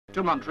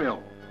to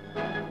Montreal.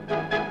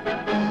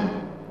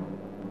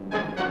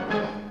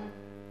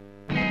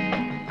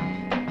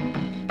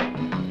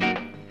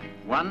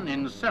 One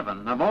in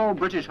 7 of all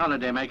British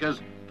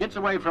holidaymakers gets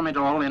away from it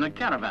all in a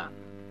caravan.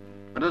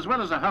 But as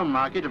well as a home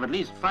market of at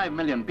least 5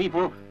 million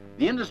people,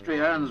 the industry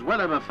earns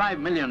well over 5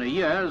 million a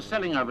year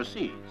selling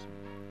overseas.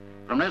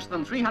 From less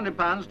than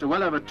 £300 to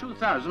well over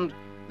 2,000,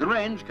 the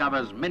range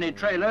covers mini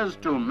trailers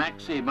to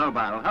maxi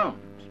mobile homes.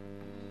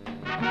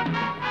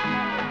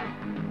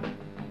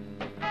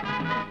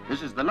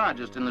 This is the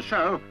largest in the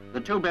show,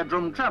 the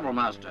 2-bedroom Travel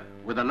Master,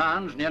 with a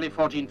lounge nearly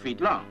 14 feet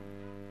long.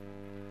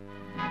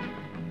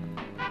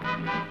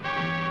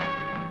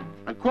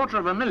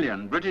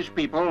 250,000 British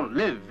people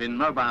live in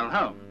mobile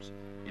homes.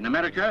 In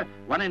America,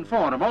 1 in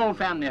 4 of all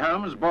family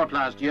homes bought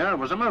last year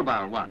was a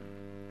mobile one.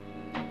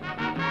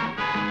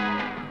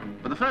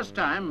 For the first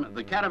time,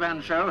 the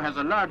Caravan Show has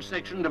a large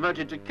section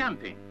devoted to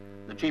camping,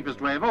 the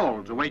cheapest way of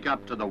all to wake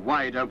up to the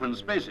wide open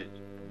spaces.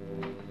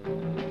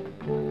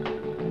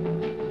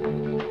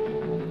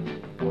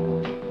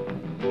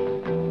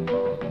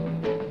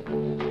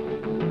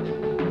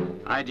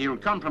 Ideal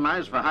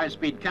compromise for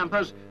high-speed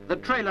campers, the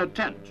trailer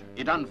tent.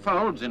 It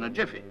unfolds in a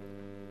jiffy.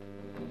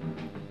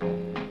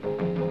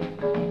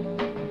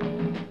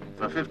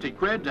 For 50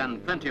 quid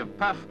and plenty of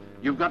puff,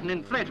 you've got an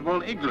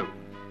inflatable igloo.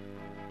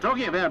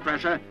 Talking of air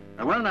pressure,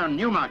 a well-known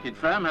Newmarket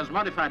firm has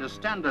modified a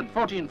standard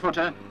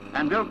 14-footer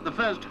and built the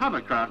first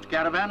hovercraft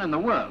caravan in the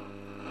world.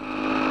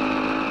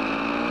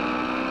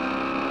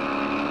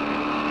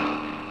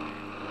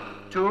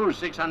 Two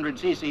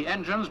 600cc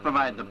engines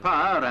provide the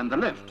power and the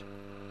lift.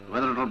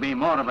 Whether it'll be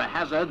more of a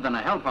hazard than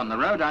a help on the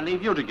road, I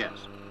leave you to guess.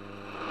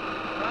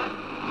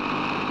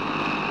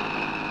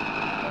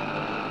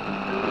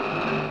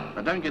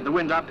 But don't get the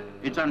wind up,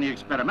 it's only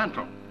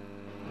experimental.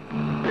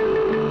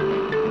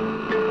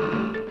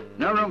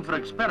 No room for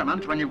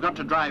experiment when you've got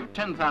to drive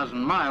 10,000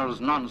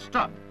 miles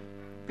non-stop.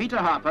 Peter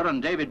Harper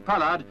and David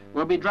Pollard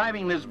will be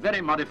driving this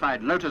very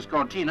modified Lotus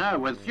Cortina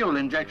with fuel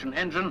injection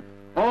engine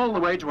all the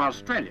way to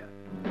Australia.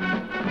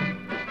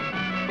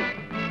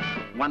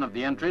 One of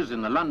the entries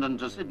in the London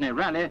to Sydney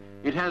rally,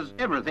 it has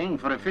everything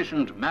for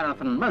efficient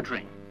marathon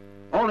motoring.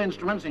 All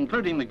instruments,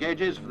 including the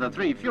gauges for the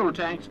 3 fuel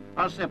tanks,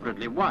 are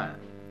separately wired.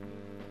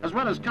 As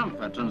well as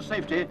comfort and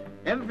safety,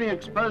 every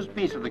exposed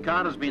piece of the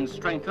car has been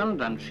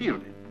strengthened and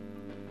shielded.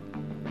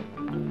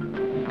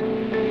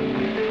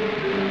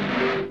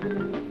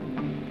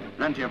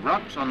 Plenty of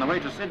rocks on the way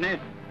to Sydney,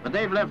 but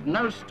they've left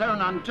no stone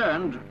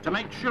unturned to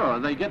make sure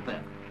they get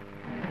there.